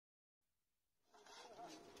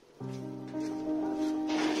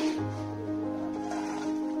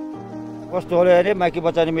কষ্ট হলে এনে মাইকী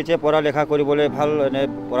বাচ্চা নিমিত্তে পঢ়া লেখা কৰিবলৈ ভাল এনে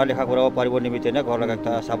পঢ়া লেখা কৰাব পাৰিব নিমিত্তে নে ঘৰ লগা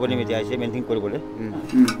একটা চাব নিমিত্তে আহিছে মেইনটেইন কৰিবলৈ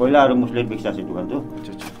কয়লা আৰু মুছলিম মিক্স আছে দোকানটো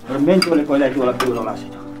আৰু মেইন চলে কয়লা এইটো অলপ দূৰ আছে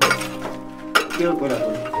কি কয়লা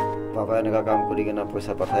বাবা এনেকা কাম কৰি কিনে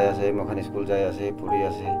পইচা পঠাই আছে মখান স্কুল যাই আছে পঢ়ি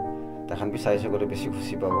আছে তাখান বিচাৰিছে কৰি বেছি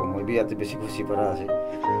খুশি পাব মই বি ইয়াতে বেছি খুশি পৰা আছে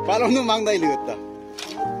পালনো মাংদাইলি হতা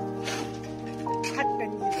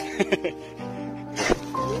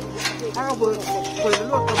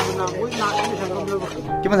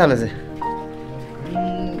কিমান সাল আছে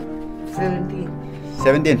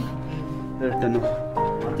 17 তেনো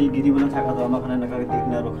আতি গিৰিবলে থাকা তো আমাখানে নাকা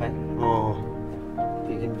দিগনা ৰখাই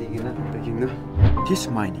This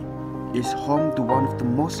mining is home to one of the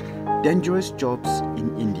most dangerous jobs in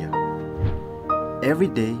India. Every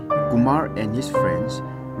day, Kumar and his friends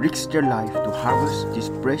risk their life to harvest these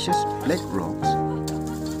precious black rocks,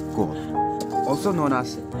 gold, also known as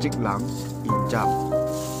jiklang in Java,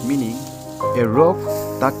 meaning a rock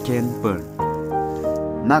that can burn.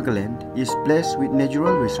 Nagaland is blessed with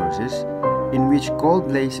natural resources in which gold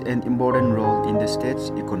plays an important role in the state's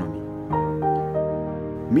economy.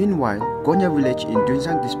 Meanwhile, Konya Village in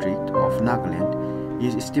Tuensang district of Nagaland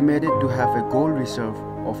is estimated to have a gold reserve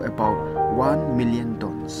of about 1 million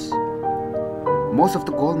tons. Most of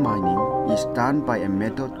the gold mining is done by a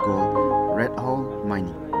method called red hole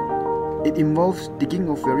mining. It involves digging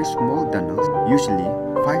of very small tunnels, usually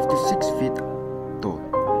 5 to 6 feet tall.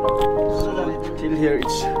 Till here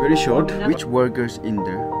it's very short, which workers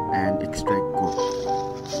enter and extract gold.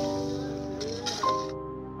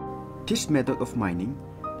 This method of mining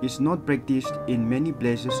is not practiced in many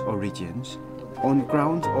places or regions on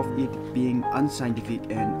grounds of it being unscientific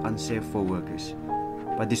and unsafe for workers.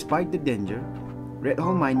 But despite the danger, red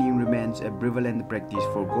hole mining remains a prevalent practice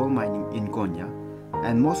for gold mining in Konya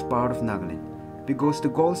and most part of Nagaland because the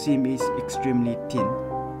gold seam is extremely thin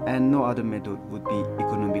and no other method would be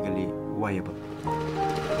economically viable.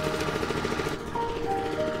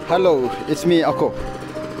 Hello, it's me Ako.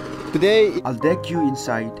 Today I'll take you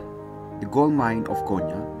inside the gold mine of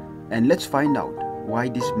Konya and let's find out why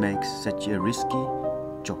this makes such a risky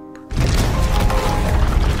job.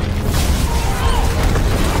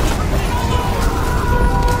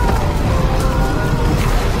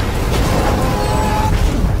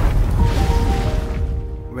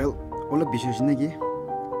 Well, all of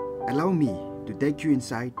allow me to take you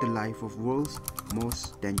inside the life of world's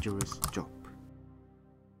most dangerous job.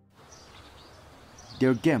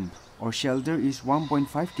 Their camp or shelter is 1.5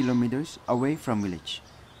 kilometers away from village,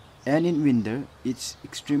 and in winter it's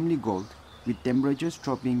extremely cold with temperatures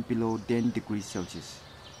dropping below 10 degrees Celsius.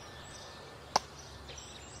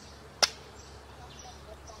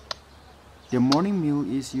 Their morning meal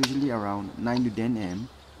is usually around 9 to 10 am.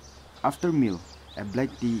 After meal, a black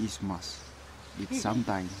tea is must, with some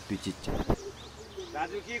time to chit-chat.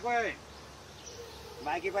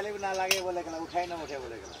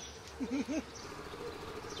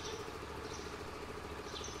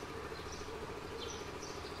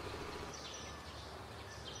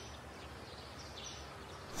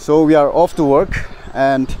 So we are off to work,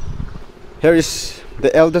 and here is the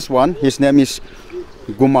eldest one. His name is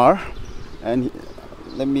Kumar, and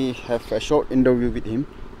let me have a short interview with him.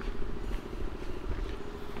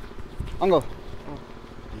 Uncle,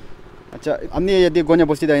 अच्छा हमने यदि कोन्या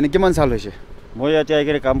बस्ती दाइने किमान साल होइছে মই ইয়াতে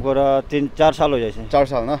আইকে কাম কৰা 3-4 साल हो जाइছে 4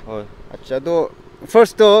 साल ना হয় अच्छा तो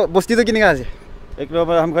फर्स्ट तो बस्ती तो किनेगा আছে একদম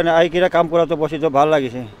আমখানে আইকে কাম কৰা তো বস্তি তো ভাল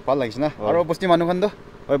লাগিছে না আৰু বস্তি মানুহখন তো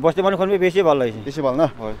হয় বস্তি মানুহখন বেছি ভাল লাগিছে বেছি ভাল না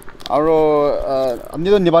হয় আৰু আপনি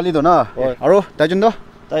তো নিবালি তো না আৰু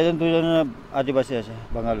তাইজন দুজন আদিবাসী আছে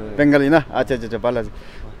বেঙ্গলি না আচ্ছা আচ্ছা ভাল আছে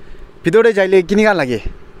ভিতরে যাইলে কিনিগা লাগে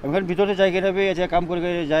আমখানে ভিতরে যাই কেনে বি এটা কাম কৰি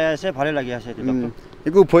যায় আছে ভালে লাগি আছে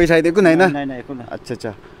একো ভয় চাই একো নাই না নাই একো নাই আচ্ছা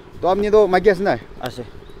আচ্ছা তো আপনি তো মাইকি আছে না আছে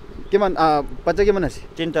কিমান বাচ্চা কিমান আছে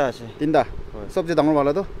তিনটা আছে তিনটা সবচেয়ে ডাঙর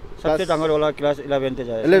वाला তো সবচেয়ে ডাঙর वाला ক্লাস 11 তে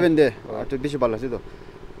যায় 11 দে তো বেশি ভালো আছে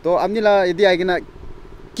তো আপনি লা এদি আইকিনা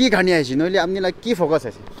কি ঘানি আইছি নইলে আপনি লা কি ফোকাস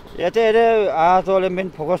আছে এতে এনে আহলে মেইন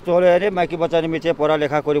ফোকাস তো হলে এনে মাইকি বাচ্চা নিমিত্তে পঢ়া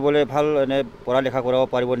লেখা কৰিবলৈ ভাল এনে পঢ়া লেখা কৰাব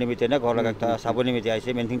পাৰিব নিমিত্তে নে ঘৰ লগা একটা চাব নিমিত্তে আহিছে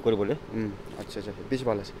মেইনটেইন কৰিবলৈ আচ্ছা আচ্ছা বেশি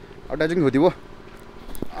ভালো আছে আর দাইজন ঘদিব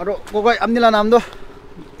আর কোকাই আপনি লা নাম দো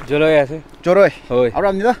জরয় আছে জরয় হয় আর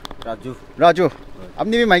আপনি দা রাজু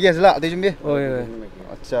আপনি বি মাইকি আছে লা দাইজন বি হয়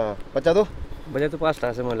আচ্ছা বাচ্চা তো পাঁচটা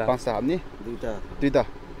আছে মোলা পাঁচটা আপনি দুইটা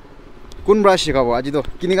কোন ব্রাশ শিখাবো আজি তো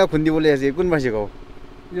কিনিকা খুন্দি বলে আছে কোন ব্রাশ শিখাবো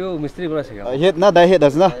यो मिस्त्री बड़ा सिखा हेड ना दाइ हेड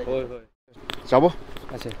আছে না হয় হয় যাবো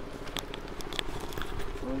আছে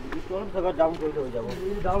কোন জায়গা ডাউন করে যাব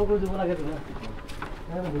ডাউন করে দিব লাগে তো না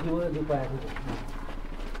ভিডিও দি পায়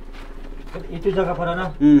এইটো জায়গা পড়া না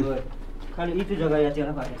খালি এইটো জায়গা আছে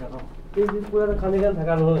না বাকি জায়গা এই যে পুরা খালি গান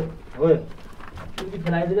থাকা নহয় হয় তুমি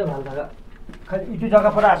ফেলাই দিলে ভাল থাকা খালি ইটো জায়গা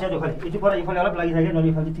পৰা আছে তো খালি ইটো পৰা ইফালে অলপ লাগি থাকে নহলে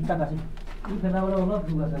ইফালে ঠিকঠাক আছে তুমি ফেলাবলৈ অলপ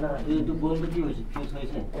দূৰ আছে না এইটো বলটো কি হৈছে ফিউজ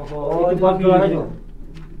হৈছে এইটো বল কি হৈছে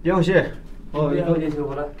কি হৈছে এইটো হৈছে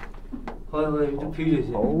বলা হয় এইটো ফিউজ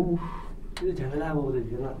হৈছে এই ঝামেলা হ'ব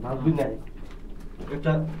বুঝিছ না ভাল দিন নাই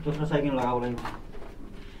একটা দুসরা সাইকেল লাগাবো লাগিব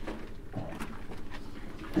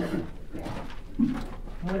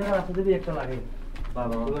মরে আছে যদি একটা লাগে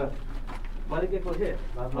বাবা মালিকে কইছে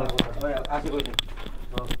আছে কইছে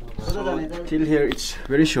Till here it's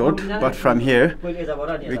very short, but from here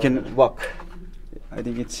we can walk. I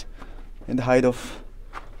think it's in the height of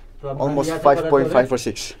almost 5.5 or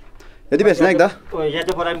 6. Jadi best naik dah? Oh, ya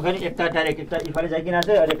tu para mungkin ekta direct ekta ifale jaikin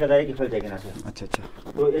ase aur ekta direct ifale jaikin ase. Acha acha.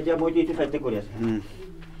 To eta moi itu side kori ase.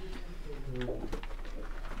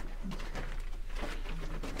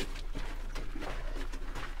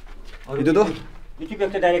 Itu tu? Itu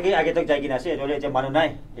ekta direct ke age tak jaikin ase, jole eta manu nai,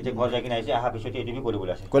 eta ghor jaikin ase, aha bisote itu bi kori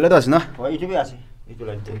bole ase. Koila tu ase na? Oh, itu bi ase. Itu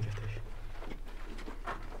line te.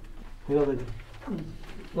 Hilo bagi.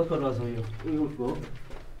 Bos korba soyo. Itu ko.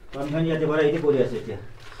 Kami ya te bara itu kori ase eta.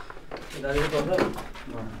 Dari কথা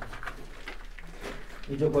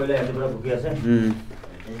itu কয়লা এত বড় ভুকি আছে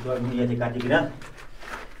এইটো আমি ইয়াতে কাটি কিনা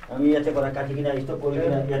আমি ইয়াতে করা কাটি কিনা ইsto করি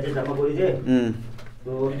কিনা ইয়াতে জমা করি যে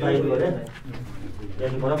তো তাই করে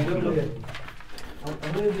ইয়াতে বড় ভুকি লোকে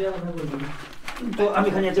আমি দিয়া কথা বলি তো আমি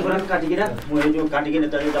খালি ইয়াতে করা কাটি কিনা মই এই যে কাটি কিনা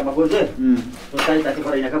তাই জমা করি যে তো তাই তাতে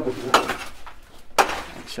করে ইনাকা পুটু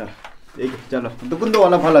আচ্ছা এই চলো তো কোন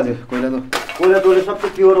वाला ভালো আছে কয়লা দলে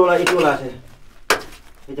সবচেয়ে পিওর वाला ইটো वाला আছে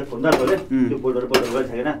এটা কোনটা বলে যে বোল্ডার বোল্ডার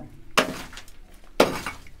থাকে না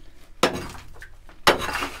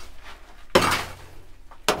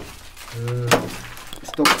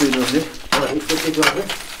স্টক পেজ আছে এটা পেজ আছে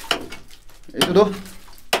এইটো তো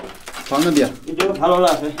ভালো দিয়া এটা ভালো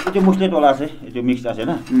আছে এটা মুসলেট वाला আছে এটা মিক্স আছে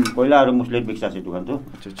না কয়লা আর মুসলেট মিক্স আছে দোকান তো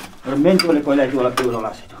আচ্ছা আচ্ছা আর মেন চলে কয়লা এটা वाला পিওর वाला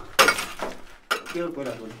আছে তো পিওর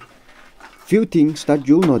কয়লা বলে Few things that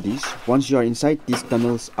you'll notice once you are inside these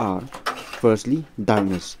tunnels are: firstly,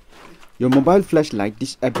 darkness. Your mobile flashlight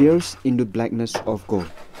disappears into blackness of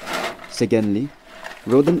gold. Secondly,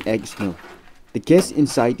 rotten egg smell. The gas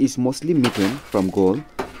inside is mostly methane from gold,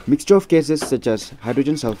 mixture of gases such as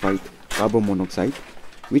hydrogen sulfide, carbon monoxide,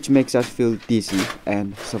 which makes us feel dizzy and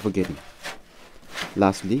suffocating.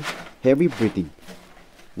 Lastly, heavy breathing.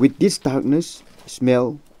 With this darkness, smell,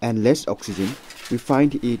 and less oxygen, we find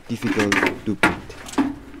it difficult to breathe.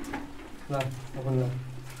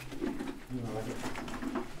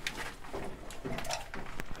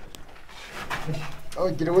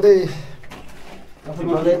 ওই কি রে বদে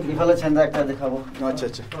ইফালে ছেন্দা একটা দেখাবো আচ্ছা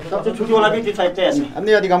আচ্ছা সবচেয়ে ছোট वाला भी সাইডে আছে আপনি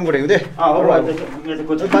আদি কাম করে দে অলরাইট এটা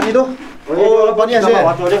কোথায় পানি তো ও পানি আছে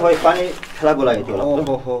ওয়াটারে হয় পানি খেলা গোলা এটা ও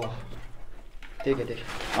হো হো ঠিক আছে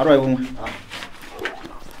আর আইবো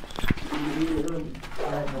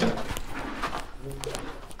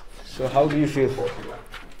So how do you feel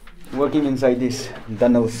working inside these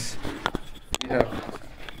tunnels? You have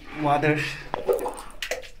water.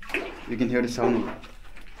 You can hear the sound.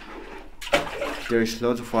 There is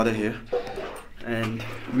lots of water here, and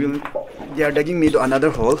they are digging me to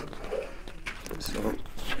another hole. So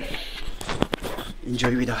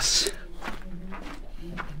enjoy with us.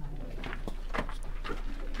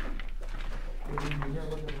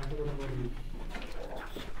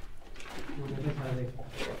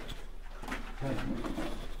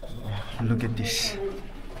 Look at this.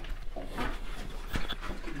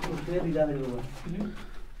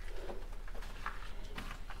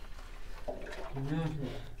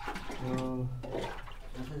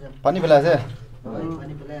 পানি পেলাই আছে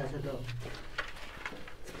পানি পেলাই আছে তো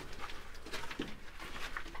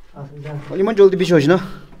ইমান জলদি পিছ হৈছে ন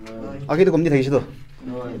আগে তো কম দি থাকিছে তো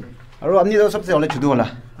আৰু আপুনি তো সবচে অলে ছুদু হলা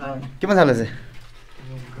কিমান সাল আছে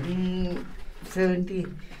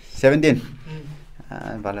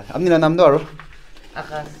 17 ভালে আপুনি নাম তো আৰু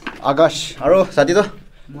আকাশ আৰু সাথী তো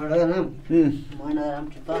মোৰ নাম মই নাম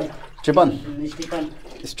চিপান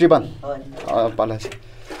ষ্টিপান ভালে আছে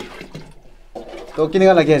তো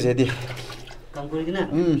কেনেকুৱা লাগি আছে এদি কাম কৰি কিনা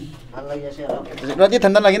ভাল লাগি আছে ৰাতি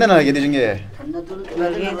ঠাণ্ডা লাগি না নালাগে দিজংগে ঠাণ্ডাটো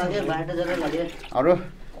লাগে বাহিৰতে যালে লাগে আৰু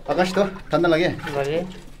আকাশ তো ঠাণ্ডা লাগে লাগে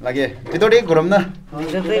লাগে ভিতৰতে গৰম না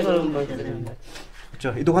ভিতৰতে গৰম বাইতে আচ্ছা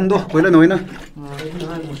ইটোখন তো কইলা নহয় না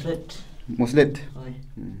নহয় মুছলেট মুছলেট হয়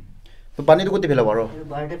তো পানীটো ক'ত পেলাব আৰু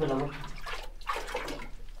বাহিৰতে পেলাব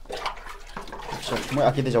আচ্ছা মই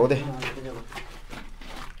আকিতে যাওঁ দে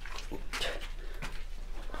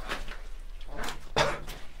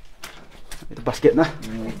itu basket na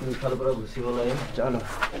ইফালৰ পৰা ঘুচিব লাগে chalo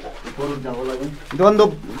ওপৰত যাব লাগে itu kan do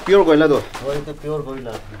pure koila do হয় এটা পিওর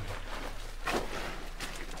কইলা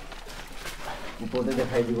ওপৰতে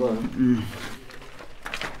দেখাই দিব আৰু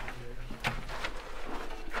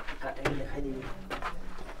কাটেই দেখাই দিব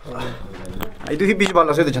এইটো কি পিছ ভাল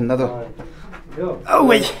আছে তো ঝণ্ডাটো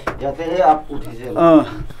ইয়াতে আপ উঠিছে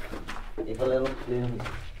এইফালে অলপ ক্লিয়াৰ হৈছে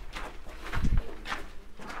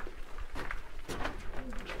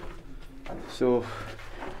So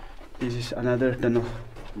this is another tunnel.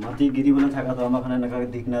 মাটি গিৰিবলৈ থাকাটো আমাৰ কাৰণে এনেকৈ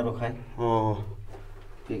দিক না ৰখাই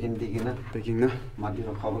পেকিং না মাটি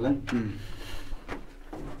ৰখাবলৈ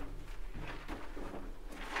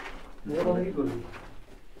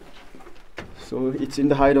So it's in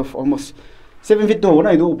the height of almost 7 feet to ho na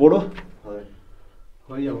idu upor হয়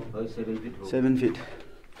 7 feet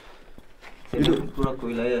ইটো পুৰা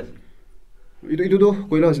কয়লাই আছে idu to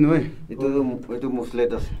koila ase noi এইটো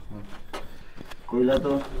মুছলেট আছে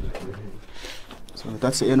কয়লাটো So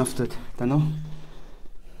that's the end of the tunnel.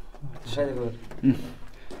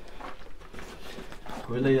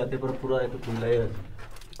 কয়লা ইয়াতে পুৰা এইটো কয়লাই আছে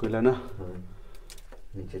Koila na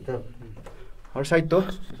নিচে তো har side to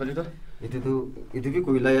ifali to এইটো भी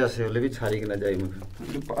কয়লাই আছে হলে भी ছাড়ি কিনা যায় মোক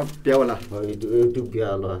pya wala হয় এইটো বিয়া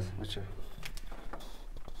হলো আছে acha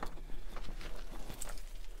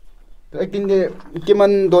to ekdin de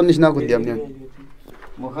kiman don nisna ko diam ne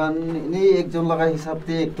মখান এনে একজন লাগা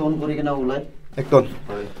হিসাবতে এক টন কৰি কিনা ওলাই ek ton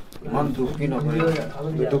হয় মান দুখি নকৰি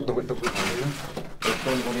tuk এক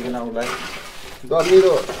টন কৰি কিনা ওলাই to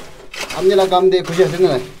amni la kam de khushi ase na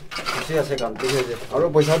খুশি আছে কাম ঠিক আছে aro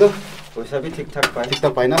paisa to পইচা भी ঠিক ঠাক পায় ঠিক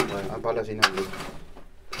tak pai na bhala ase na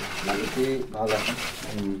মালিকি ভাল আছে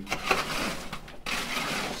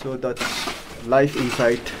so that's life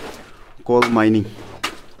inside coal mining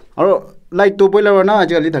aro light to boiler na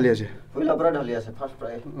ajali thali ase পইলা পৰা ঢালি আছে ফাৰ্স্ট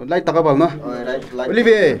প্ৰায় light taka bal na হয় right light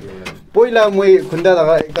olive poila moi khunda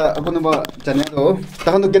daga ekta akono ba chane to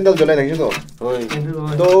takan to candle jolai rakhi to হয়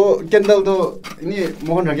to candle to ini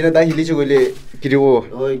mohon rakina dai hili chogile kiribo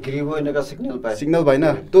হয় grebe এনেকা signal পায় signal bai na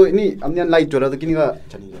to ini amnian light jola to kini ga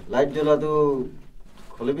chani light জ্বলাটো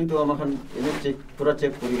হলে কিন্তু আমাখান এনে check পুরা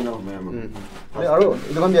check কৰি কিনা হয় আমাক aro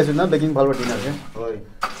edu kam biasu na baking bhal batina ase হয়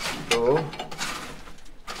to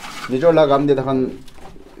nijor la gam de takan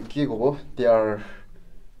ki gobo they are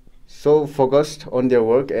so focused on their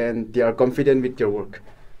work and they are confident with their work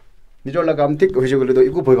nijor la gam thik hoise gole to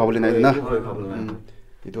iku bhoi khabole nai na ভয় খাবলৈ নাই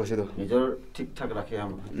etu ase to নিজৰ ঠিক ঠাক ৰাখে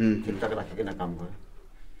আমাক ঠিক ঠাক ৰাখি কিনা কাম কৰে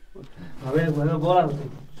ভাবে ভাবে বলা হতো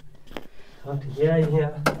ঠিকই আইয়া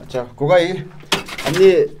acha kogai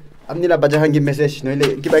amni la bajahan ki message noile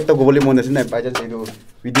kiba ekta gobole mon ase na by chance edu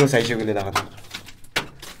video saise gole dakan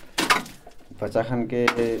বাচ্চাখানকে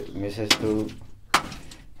মেছেজটো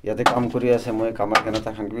ইয়াতে কাম কৰি আছে মই কামাৰ কেনে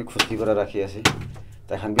তাখানকে বি খুশি কৰা ৰাখি আছে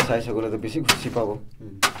তাখান বি চাই সকলে তো বেছি খুশি পাব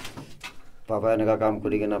বাবা এনেকা কাম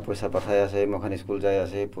কৰি কিনা পইচা পঠাই আছে মখান স্কুল যাই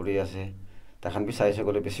আছে পঢ়ি আছে তাখান বি চাই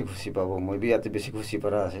সকলে বেছি খুশি পাব মই বি ইয়াতে বেছি খুশি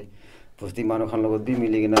পৰা আছে পুষ্টি মানুহখান লগত বি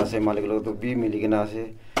মিলি কিনা আছে মালিক লগত বি মিলি কিনা আছে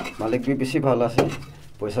মালিক বি বেছি ভাল আছে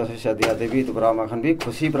পইচা সইচা দিয়াতে বি তো আমাখান বি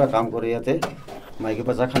খুশি পৰা কাম কৰি ইয়াতে মাইকি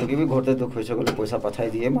বাচ্চাখানকে বি ঘৰতে তো খুশি সকলে পইচা পঠাই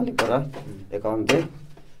দিয়ে মালিক পৰা একাউণ্টে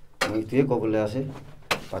মই এইটোৱে ক'বলৈ আছে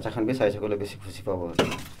বাচ্চাখান বি চাই সকলে বেছি খুশি পাব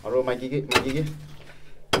aro maiki ki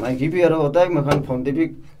মাইকি বি আৰু সদায় মখান ফোনতে বি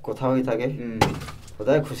কথা হৈ থাকে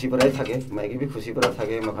সদায় খুশি পৰাই থাকে মাইকি বি খুশি পৰা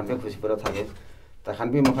থাকে মখান বি খুশি পৰা থাকে তাখান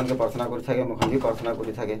বি মখানকে প্ৰাৰ্থনা কৰি থাকে মখান বি প্ৰাৰ্থনা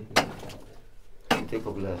কৰি থাকে এইটোৱে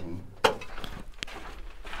ক'বলৈ আছে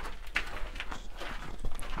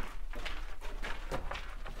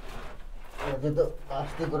তো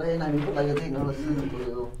আস্তে করে নামি তো লাগাতেই না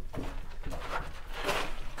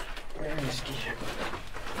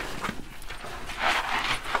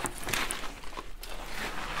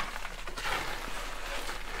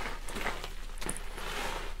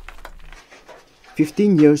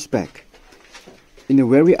Years back, in a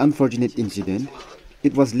very unfortunate incident,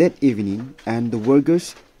 it was late evening and the workers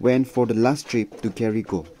went for the last trip to carry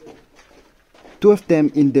coal. Two of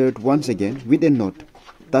them entered once again with a note.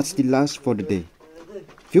 That's the last for the day.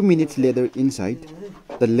 Few minutes later inside,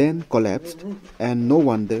 the land collapsed and no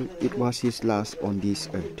wonder it was his last on this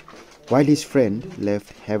earth, while his friend left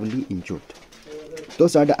heavily injured.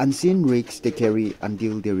 Those are the unseen risks they carry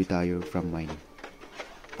until they retire from mining.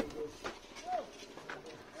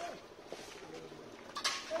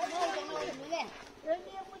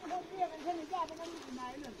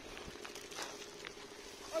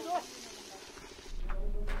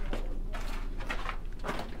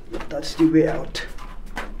 that's the way out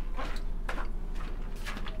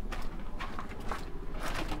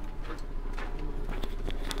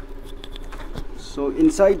so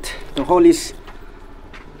inside the hole is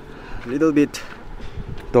a little bit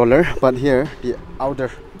taller but here the outer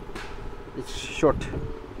it's short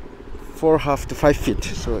 4.5 to 5 feet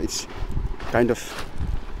so it's kind of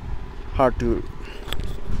hard to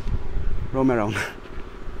roam around.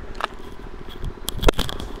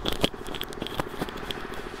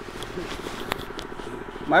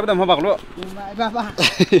 Mai bắt đầu bạc luôn. Mai ba.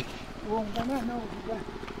 Uống cái này nó.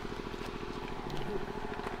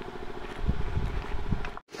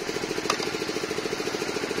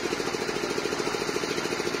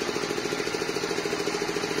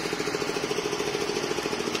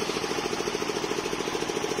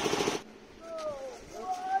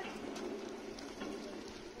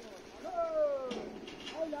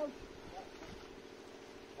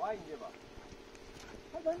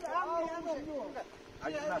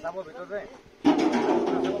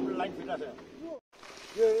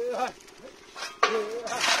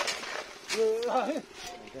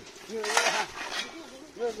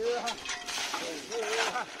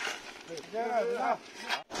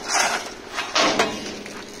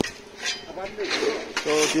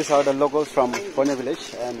 So these are the locals from Konya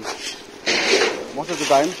Village, and most of the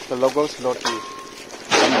time the locals load the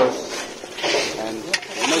numbers and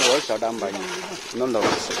no works are done by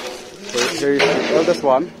non-locals. So here is the eldest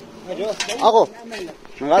one. Ako,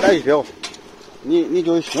 nggak ada ibu. Ni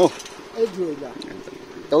Joyce no.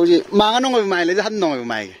 Tahu sih, mangan nong mai le, han nong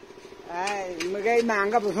mai. Ai, mấy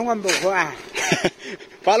mang cái bông ăn bột hoa.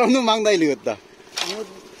 Kalau nu mang dai lihat dah.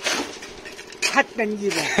 Hắt cái gì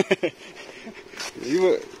vậy?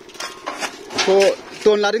 Ibu, so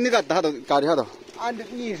tuan lari ni kat dah tu kari dah. Anh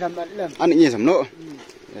được gì sao mà lem? Anh ni sam no.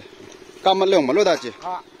 Kamat leong malu dah je.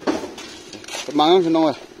 Mangan senong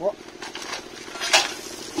eh.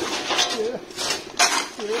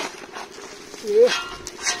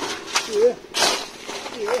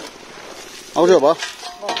 Aku coba.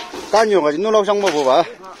 Kan yo kan nulau sang mau apa?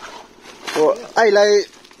 Oh, ai lai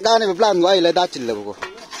dah ni berplan ai lai dah cila buku.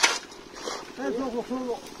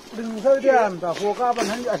 Đừng hơi đèn và hồ cá vẫn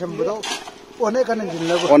hắn xem bữa đâu. Ôn này cái này gì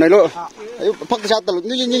nữa? Ôn này luôn. Ai phắc sát tao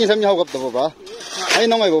như xem nhau gặp tao ba. Ai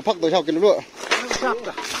nong ai bộ phắc tao sao kia luôn.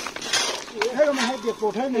 Hay là mình hay việc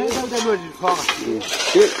cổ thế này hay sao đây nuôi khoa?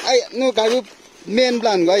 Ai nu cái main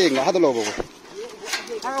plan cái gì ngã tao lo buku.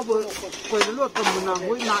 À vừa quay nó luôn tầm mình làm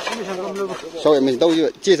với lại mình sang cầm luôn. Sao vậy mình đâu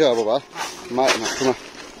chứ chia sẻ bộ ba? Mai không à?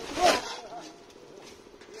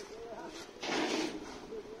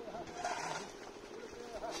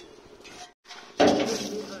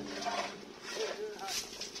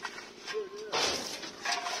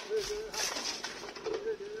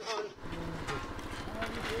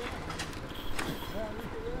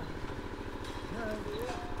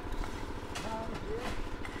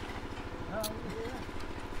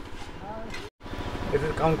 Itu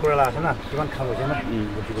kaum kurala sana, cuman kamu sana.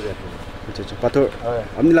 Begitu dia. Betul. Patur.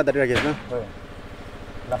 Amnilah dari lagi na.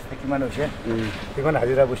 Plastik gimana sih? Gimana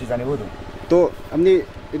hadirah busi jani bodoh. To amni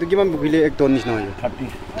itu gimana bukile ek ton nisna aja. 30.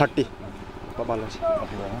 30. Apa balas?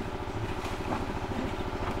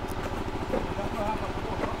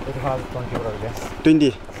 Itu hal ton kira berapa?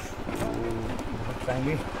 20.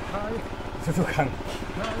 Tanggi. Itu kan.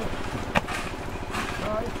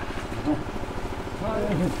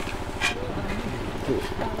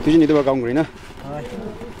 Tujuan itu bakal nguri na.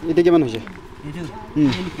 Itu gimana sih? Itu. Ini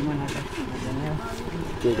gimana?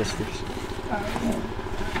 Oke, guys.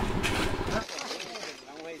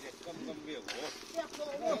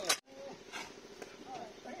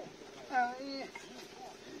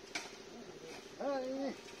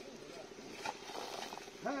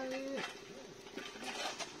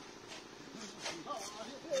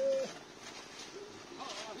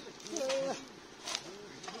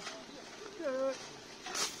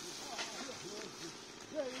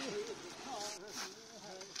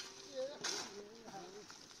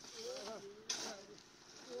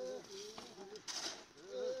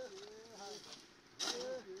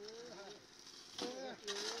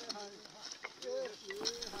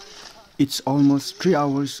 It's almost 3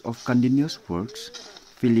 hours of continuous works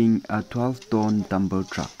filling a 12-ton dumper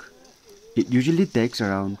truck. It usually takes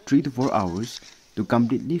around 3 to 4 hours to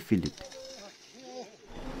completely fill it.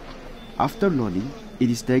 After loading,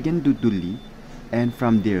 it is taken to Dulli, and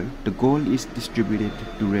from there the gold is distributed to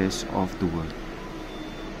the rest of the world.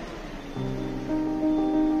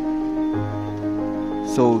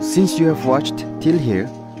 So since you have watched till here,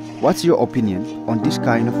 what's your opinion on this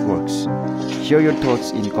kind of works? Share your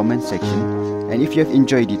thoughts in comment section, and if you have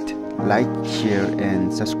enjoyed it, like, share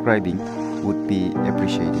and subscribing would be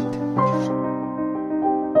appreciated.